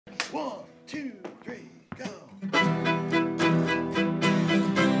1, 2, 3, go.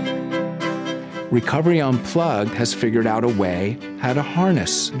 Recovery Unplugged has figured out a way how to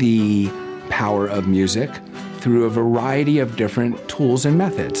harness the power of music through a variety of different tools and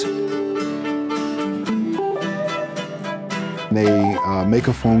methods. They make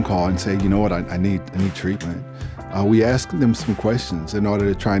a phone call and say, you know what, I need treatment. We ask them some questions in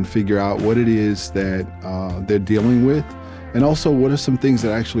order to try and figure out what it is that they're dealing with, and also what are some things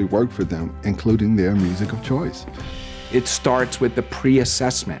that actually work for them, including their music of choice. It starts with the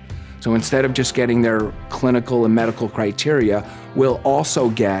pre-assessment. So instead of just getting their clinical and medical criteria, we'll also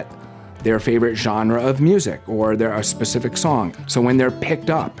get their favorite genre of music or a specific song. So when they're picked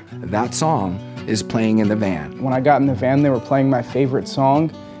up, that song is playing in the van. When I got in the van, they were playing my favorite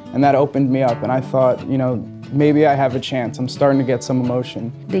song, and that opened me up, and I thought, you know, maybe I have a chance. I'm starting to get some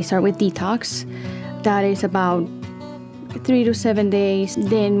emotion. They start with detox. That is about 3 to 7 days.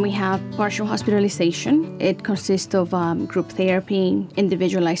 Then we have partial hospitalization. It consists of group therapy,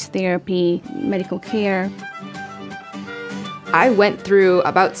 individualized therapy, medical care. I went through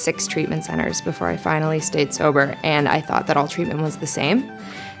about 6 treatment centers before I finally stayed sober, and I thought that all treatment was the same.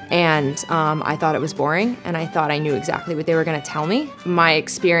 And I thought it was boring, and I thought I knew exactly what they were gonna tell me. My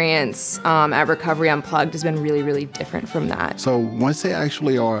experience at Recovery Unplugged has been really, really different from that. So once they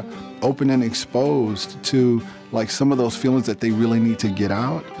actually are open and exposed to like some of those feelings that they really need to get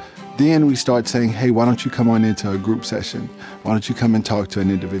out, then we start saying, hey, why don't you come on into a group session? Why don't you come and talk to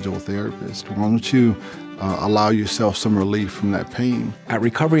an individual therapist? Why don't you allow yourself some relief from that pain? At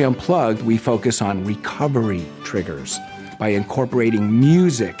Recovery Unplugged, we focus on recovery triggers by incorporating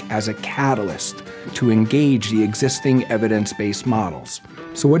music as a catalyst to engage the existing evidence-based models.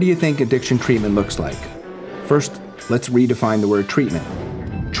 So what do you think addiction treatment looks like? First, let's redefine the word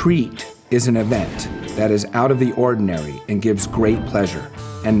treatment. Treat is an event that is out of the ordinary and gives great pleasure.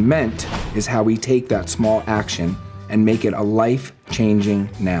 And meant is how we take that small action and make it a life-changing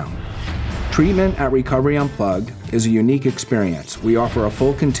now. Treatment at Recovery Unplugged is a unique experience. We offer a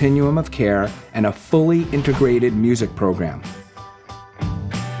full continuum of care and a fully integrated music program.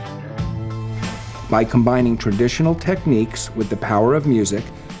 By combining traditional techniques with the power of music,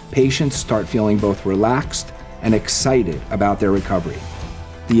 patients start feeling both relaxed and excited about their recovery.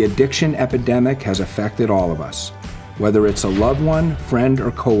 The addiction epidemic has affected all of us. Whether it's a loved one, friend,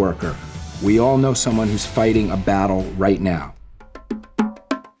 or coworker, we all know someone who's fighting a battle right now.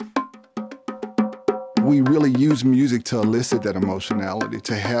 We really use music to elicit that emotionality,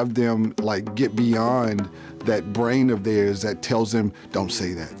 to have them like get beyond that brain of theirs that tells them, don't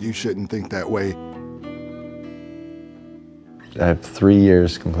say that, you shouldn't think that way. I have 3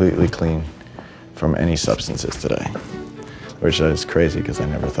 years completely clean from any substances today, which is crazy because I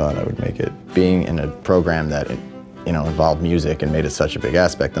never thought I would make it. Being in a program that involved music and made it such a big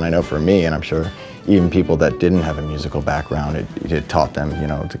aspect, and I know for me, and I'm sure even people that didn't have a musical background, it taught them,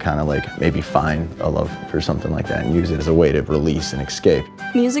 to kind of like maybe find a love for something like that and use it as a way to release and escape.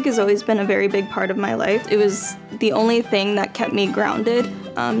 Music has always been a very big part of my life. It was the only thing that kept me grounded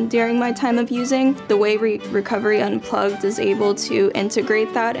during my time of using. The way Recovery Unplugged is able to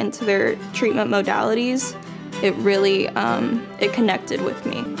integrate that into their treatment modalities, it really, it connected with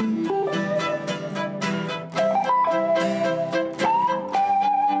me.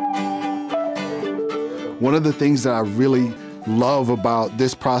 One of the things that I really love about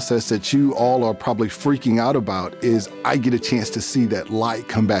this process that you all are probably freaking out about is I get a chance to see that light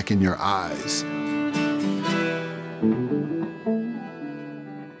come back in your eyes.